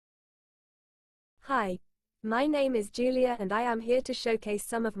Hi, my name is Julia and I am here to showcase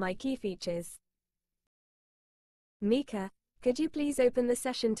some of my key features. Mika, could you please open the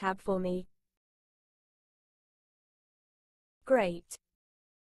Session tab for me? Great.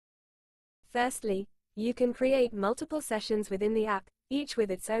 Firstly, you can create multiple sessions within the app, each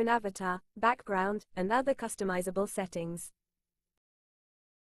with its own avatar, background, and other customizable settings.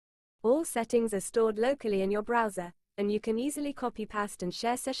 All settings are stored locally in your browser, and you can easily copy-paste and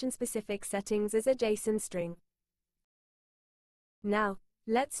share session-specific settings as a JSON string. Now,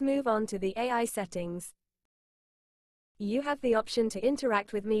 let's move on to the AI settings. You have the option to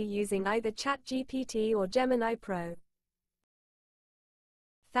interact with me using either ChatGPT or Gemini Pro.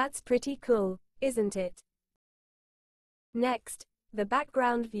 That's pretty cool, isn't it? Next, the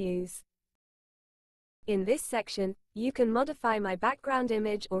background views. In this section, you can modify my background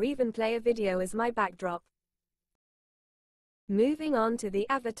image or even play a video as my backdrop. Moving on to the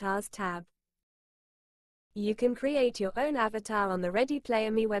Avatars tab. You can create your own avatar on the Ready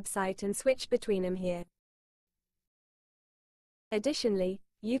Player Me website and switch between them here. Additionally,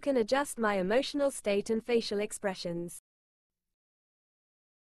 you can adjust my emotional state and facial expressions.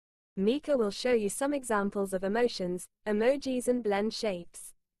 Mika will show you some examples of emotions, emojis and blend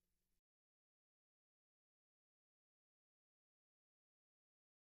shapes.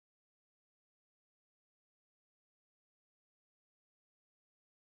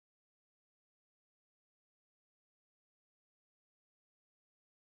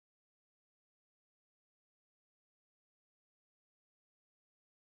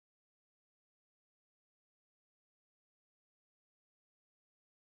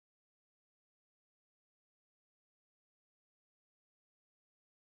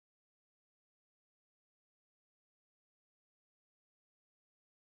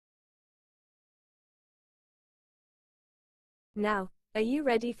 Now, are you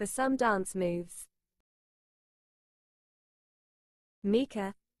ready for some dance moves?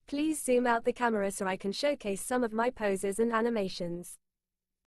 Mika, please zoom out the camera so I can showcase some of my poses and animations.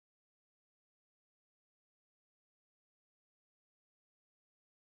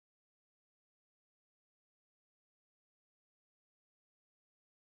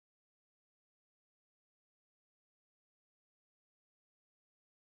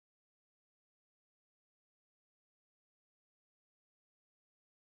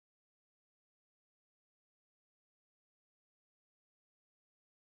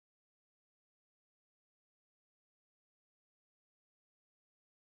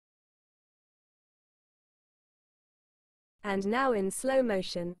 And now in slow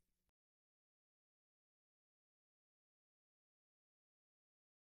motion.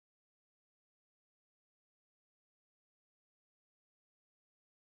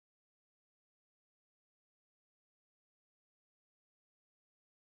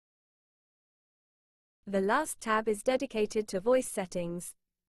 The last tab is dedicated to voice settings.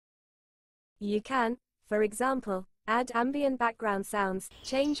 You can, for example, add ambient background sounds,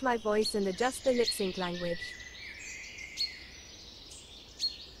 change my voice and adjust the lip sync language.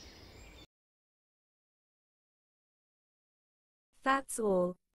 That's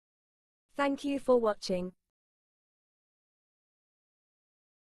all. Thank you for watching.